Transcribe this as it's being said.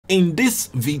In this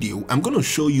video, I'm going to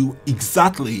show you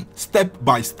exactly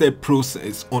step-by-step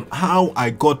process on how I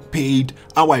got paid,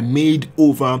 how I made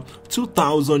over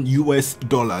 2,000 US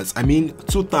dollars. I mean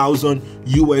 2,000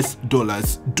 US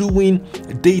dollars doing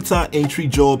data entry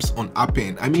jobs on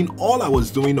Appen. I mean, all I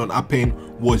was doing on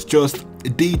Appen was just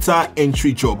data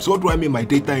entry jobs. What do I mean by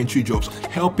data entry jobs?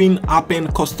 Helping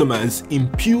Appen customers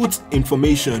input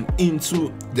information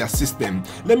into their system.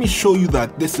 Let me show you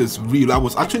that this is real. I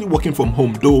was actually working from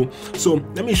home though, so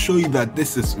let me show you that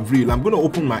this is real. I'm going to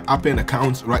open my Appen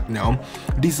account right now.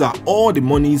 These are all the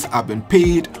monies I've been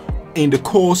paid in the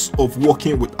course of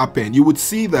working with Appen. You would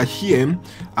see that here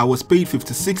I was paid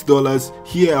 $56,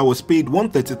 here I was paid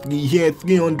 $133, here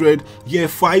 $300, here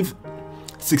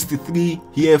 $563,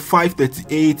 here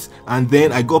 $538, and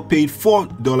then I got paid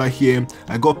 $4 here,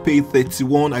 I got paid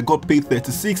 $31, I got paid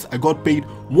 $36, I got paid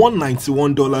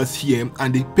 $191 here,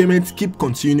 and the payments keep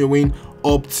continuing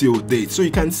up till date. So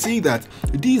you can see that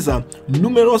these are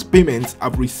numerous payments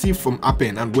I've received from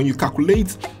Appen, and when you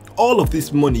calculate all of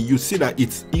this money, you see that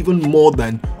it's even more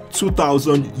than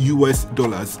 2,000 US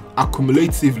dollars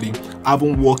accumulatively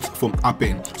having worked from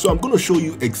Appen. So I'm going to show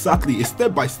you exactly a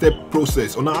step-by-step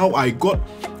process on how I got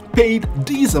paid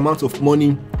these amounts of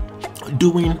money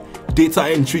doing data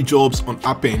entry jobs on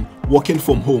Appen working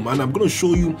from home, and I'm going to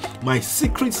show you my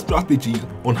secret strategy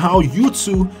on how you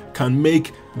too can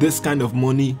make this kind of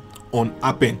money on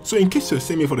Appen. So in case you're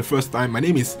seeing me for the first time, my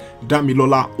name is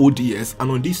Damilola ODS, and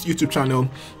on this YouTube channel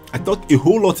I talk a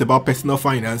whole lot about personal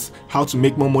finance, how to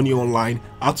make more money online,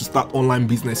 how to start online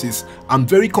businesses. I'm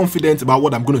very confident about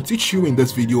what I'm going to teach you in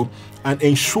this video, and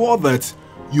ensure that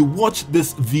you watch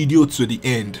this video to the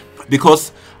end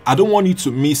because I don't want you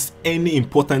to miss any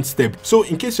important step. So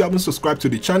in case you haven't subscribed to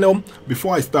the channel,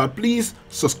 before I start, please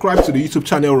subscribe to the YouTube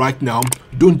channel right now.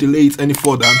 Don't delay it any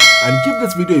further, and give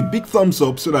this video a big thumbs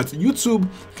up so that YouTube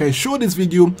can show this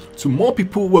video to more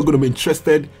people who are going to be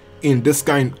interested in this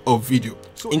kind of video.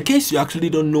 So in case you actually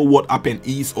don't know what Appen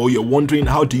is, or you're wondering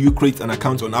how do you create an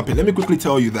account on Appen, let me quickly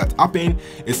tell you that Appen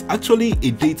is actually a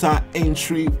data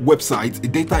entry website, a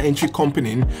data entry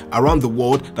company around the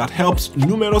world that helps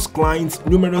numerous clients,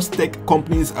 numerous tech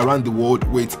companies around the world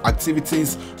with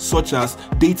activities such as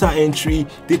data entry,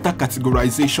 data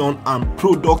categorization, and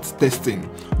product testing.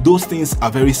 Those things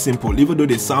are very simple. Even though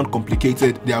they sound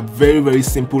complicated, they are very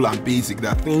simple and basic. They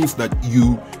are things that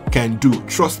you can do.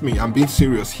 Trust me, I'm being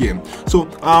serious here. So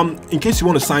in case you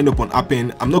want to sign up on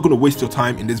Appen, I'm not going to waste your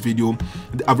time in this video.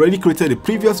 I've already created a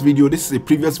previous video. This is a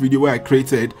previous video where I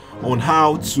created on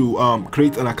how to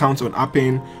create an account on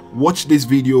Appen. Watch this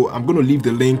video. I'm going to leave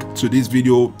the link to this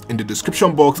video in the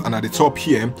description box and at the top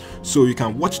here, so you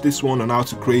can watch this one on how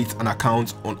to create an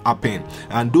account on Appen.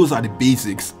 And those are the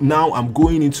basics. Now I'm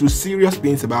going into serious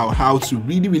things about how to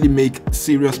really make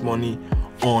serious money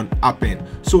on Appen.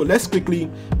 So let's quickly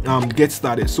get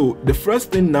started. So the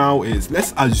first thing now is,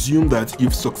 let's assume that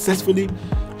you've successfully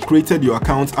created your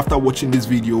account after watching this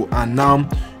video, and now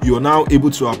you're now able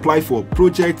to apply for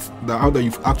projects. Now that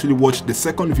you've actually watched the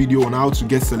second video on how to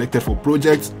get selected for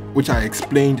projects, which I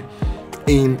explained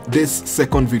in this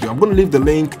second video. I'm going to leave the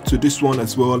link to this one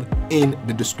as well in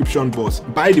the description box.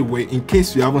 By the way, in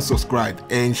case you haven't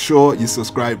subscribed, ensure you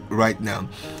subscribe right now.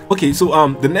 Okay, so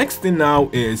the next thing now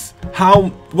is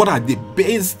what are the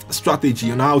best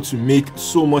strategy on how to make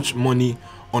so much money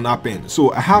on Appen.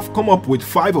 So I have come up with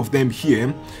 5 of them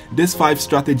here. These 5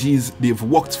 strategies, they've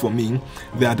worked for me.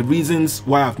 They are the reasons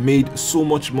why I've made so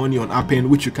much money on Appen,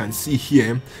 which you can see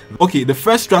here. Okay, the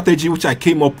first strategy which I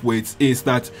came up with is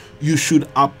that you should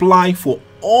apply for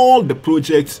all the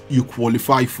projects you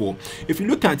qualify for. If you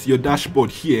look at your dashboard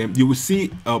here, you will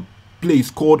see a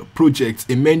place called projects,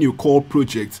 a menu called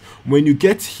projects. When you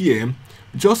get here,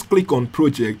 just click on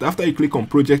project. After you click on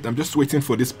project, I'm just waiting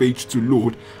for this page to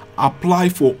load. Apply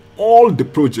for all the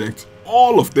projects,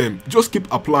 all of them. Just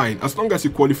keep applying. As long as you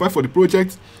qualify for the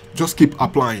project, just keep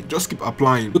applying, just keep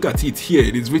applying. Look at it here,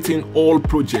 it is written all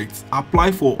projects.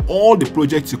 Apply for all the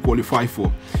projects you qualify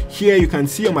for. Here you can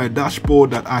see on my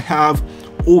dashboard that I have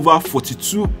over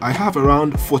 42. I have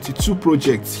around 42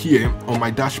 projects here on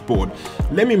my dashboard.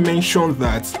 Let me mention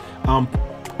that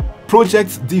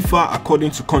projects differ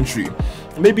according to country.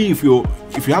 Maybe if you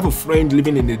have a friend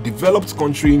living in a developed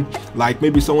country, like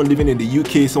maybe someone living in the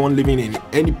UK, someone living in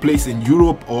any place in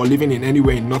Europe, or living in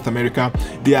anywhere in North America,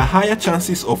 there are higher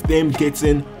chances of them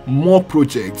getting more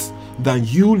projects than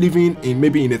you living in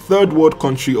maybe in a third world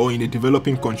country or in a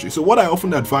developing country. So what I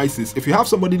often advise is, if you have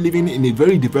somebody living in a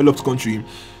very developed country,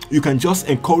 you can just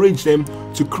encourage them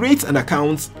to create an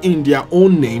account in their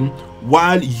own name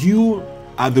while you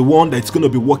are the one that's going to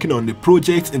be working on the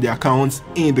projects and the accounts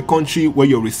in the country where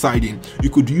you're residing. You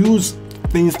could use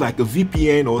things like a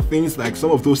VPN or things like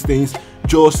some of those things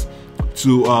just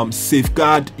to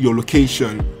safeguard your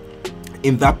location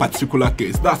in that particular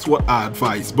case. That's what I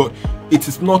advise, but it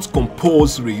is not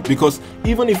compulsory, because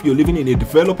even if you're living in a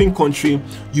developing country,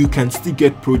 you can still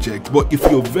get projects. But if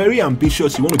you're very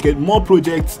ambitious, you want to get more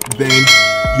projects, then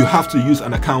you have to use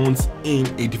an account in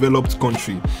a developed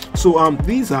country. So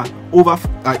these are over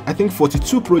I think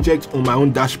 42 projects on my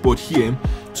own dashboard here.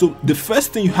 So the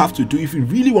first thing you have to do if you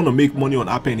really want to make money on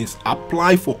Appen is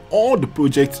apply for all the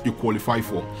projects you qualify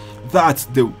for. That's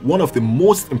one of the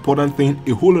most important things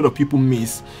a whole lot of people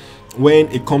miss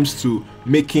when it comes to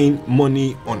making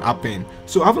money on Appen.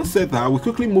 So having said that, we'll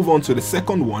quickly move on to the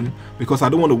second one, because I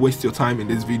don't want to waste your time in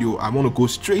this video. I want to go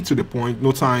straight to the point,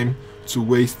 no time to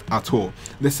waste at all.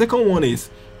 The second one is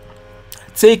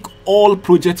take all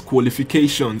project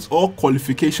qualifications or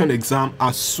qualification exam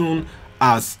as soon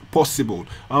as possible.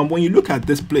 When you look at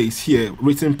this place here,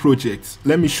 written projects,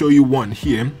 let me show you one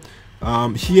here.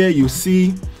 Here you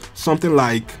see something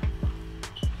like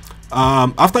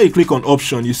after you click on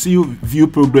option, you see view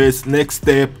progress, next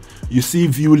step, you see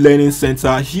view learning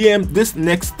center. Here, this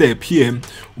next step here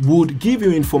would give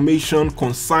you information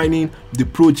concerning the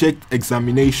project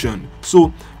examination. So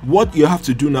what you have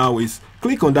to do now is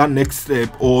click on that next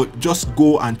step, or just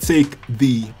go and take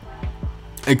the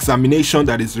examination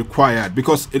that is required,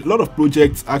 because a lot of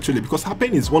projects actually, because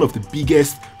Appen is one of the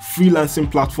biggest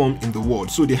freelancing platform in the world,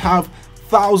 so they have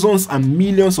thousands and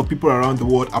millions of people around the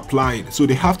world applying. So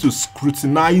they have to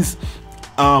scrutinize,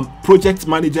 project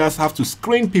managers have to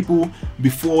screen people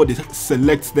before they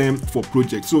select them for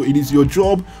projects. So it is your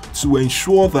job to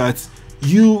ensure that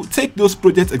you take those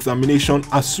project examination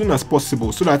as soon as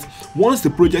possible, so that once the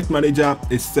project manager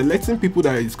is selecting people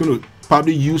that is going to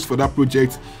probably use for that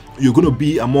project, you're going to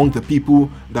be among the people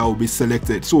that will be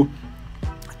selected. So,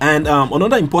 and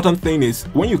another important thing is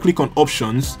when you click on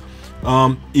options,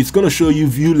 it's going to show you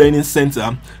view learning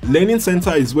center. Learning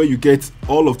center is where you get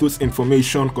all of those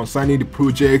information concerning the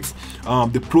project,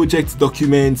 the project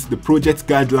documents, the project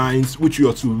guidelines, which you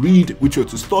are to read, which you are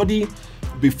to study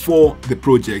before the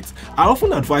project. I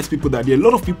often advise people that there are a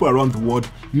lot of people around the world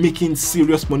making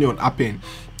serious money on Appen.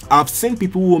 I've seen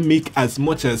people who make as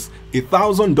much as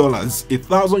 $1,000,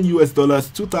 $1,000 US,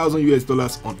 $2,000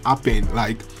 US on Appen.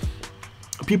 Like,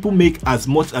 people make as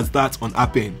much as that on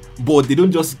Appen, but they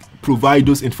don't just provide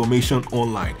those information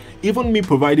online. Even me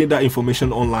providing that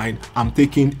information online, I'm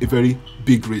taking a very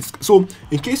big risk. So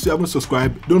in case you haven't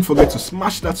subscribed, don't forget to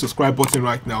smash that subscribe button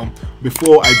right now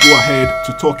before I go ahead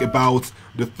to talk about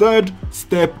the third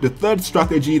step, the third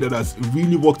strategy that has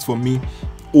really worked for me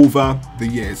over the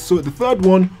years. So the third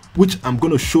one, which I'm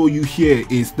going to show you here,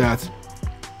 is that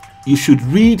you should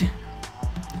read.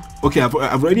 Okay, I've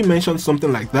already mentioned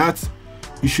something like that.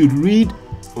 You should read,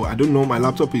 oh, I don't know, my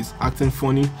laptop is acting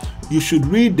funny. You should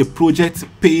read the project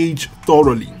page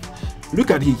thoroughly. Look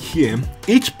at it here.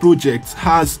 Each project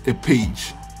has a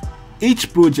page.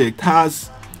 Each project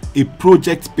has a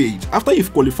project page. After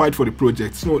you've qualified for the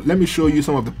project, so let me show you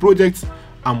some of the projects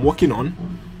I'm working on.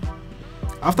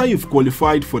 After you've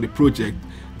qualified for the project,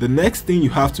 the next thing you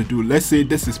have to do, let's say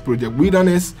this is Project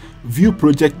Wilderness, view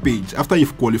project page. After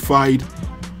you've qualified,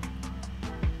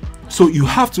 so you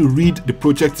have to read the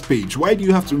project page. Why do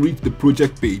you have to read the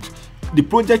project page? The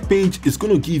project page is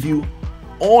going to give you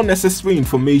all necessary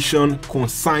information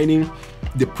concerning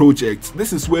the project.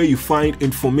 This is where you find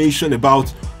information about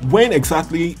when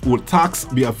exactly will tax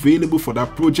be available for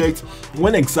that project,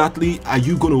 when exactly are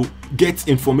you going to get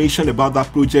information about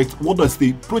that project, what does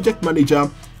the project manager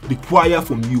require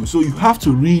from you. So you have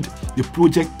to read the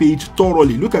project page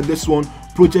thoroughly. Look at this one,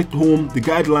 project home, the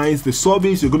guidelines, the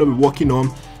surveys you're going to be working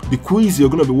on, the quiz you're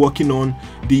going to be working on,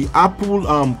 the Apple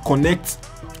Connect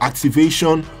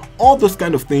activation, all those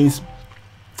kind of things.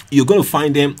 You're going to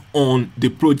find them on the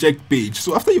project page.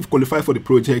 So after you've qualified for the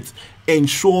project,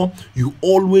 ensure you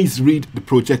always read the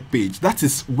project page. That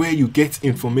is where you get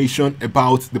information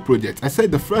about the project. I said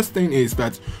the first thing is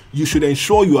that you should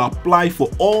ensure you apply for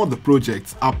all the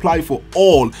projects. Apply for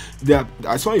all.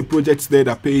 I saw a project there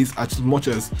that pays as much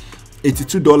as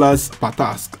 $82 per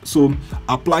task. So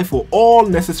apply for all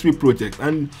necessary projects.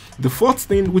 And the fourth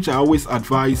thing which I always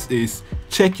advise is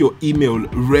check your email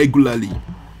regularly.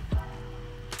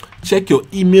 Check your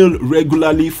email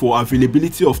regularly for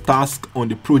availability of tasks on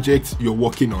the project you're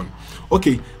working on.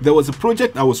 Okay, there was a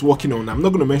project I was working on. I'm not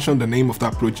going to mention the name of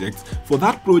that project. For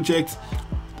that project,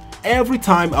 every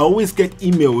time I always get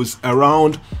emails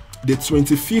around the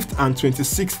 25th and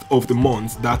 26th of the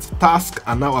month that tasks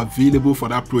are now available for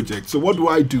that project. So what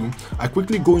do? I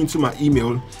quickly go into my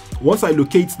email. Once I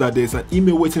locate that there's an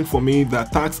email waiting for me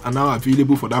that tasks are now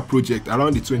available for that project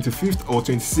around the 25th or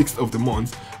 26th of the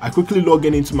month, I quickly log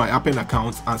into my Appen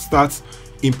account and start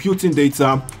imputing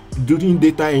data, doing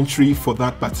data entry for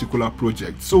that particular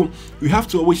project. So you have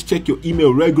to always check your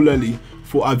email regularly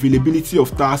for availability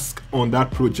of tasks on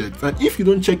that project. And if you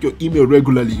don't check your email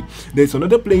regularly, there's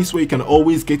another place where you can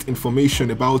always get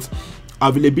information about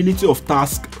availability of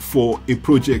tasks for a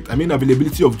project. I mean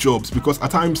availability of jobs, because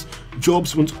at times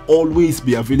jobs won't always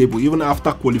be available even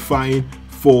after qualifying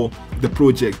for the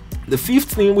project. The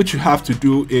fifth thing which you have to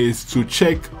do is to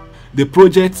check the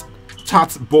project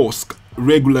chat box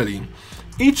regularly.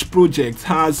 Each project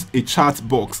has a chat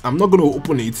box. I'm not going to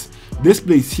open it. This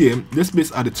place here, this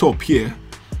place at the top here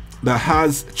that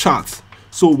has chat.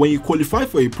 So when you qualify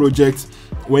for a project,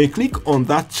 when you click on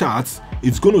that chat,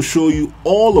 it's going to show you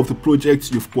all of the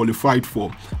projects you've qualified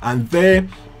for, and there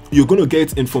you're going to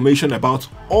get information about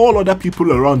all other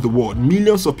people around the world,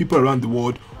 millions of people around the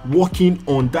world working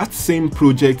on that same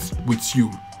project with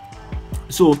you.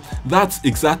 So that's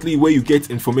exactly where you get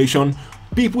information.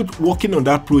 People working on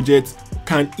that project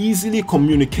can easily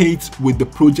communicate with the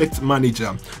project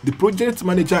manager. The project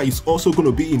manager is also going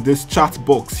to be in this chat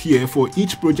box here for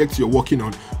each project you're working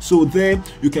on. So there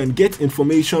you can get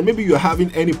information. Maybe you're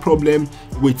having any problem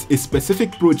with a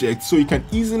specific project, so you can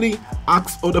easily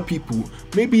ask other people.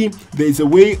 Maybe there's a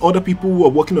way other people who are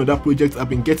working on that project have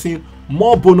been getting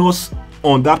more bonus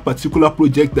on that particular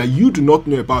project that you do not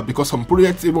know about, because some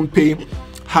projects even pay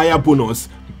higher bonus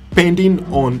depending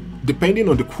on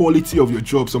the quality of your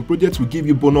job. Some projects will give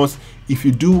you bonus if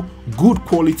you do good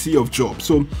quality of job.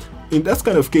 So in that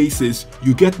kind of cases,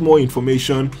 you get more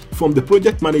information from the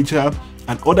project manager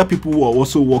and other people who are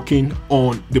also working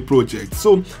on the project.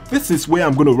 So this is where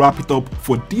I'm going to wrap it up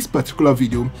for this particular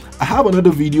video. I have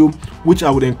another video which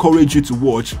I would encourage you to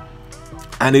watch,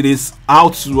 and it is how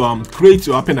to create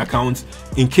your Appen account.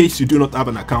 In case you do not have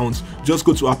an account, just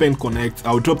go to Appen Connect.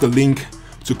 I'll drop the link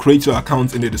to create your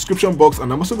account in the description box,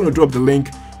 and I'm also going to drop the link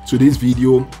to this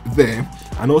video there.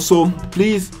 And also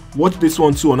please watch this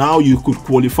one too on how you could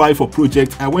qualify for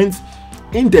projects. I went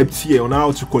in depth here on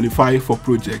how to qualify for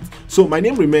projects. So my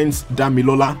name remains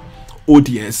Damilola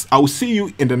ODS. I will see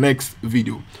you in the next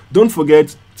video. Don't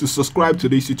forget to subscribe to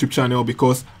this YouTube channel,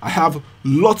 because I have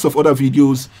lots of other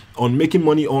videos on making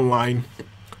money online,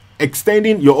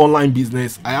 extending your online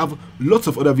business. I have lots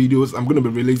of other videos I'm going to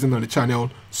be releasing on the channel.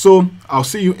 So I'll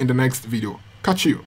see you in the next video. Catch you.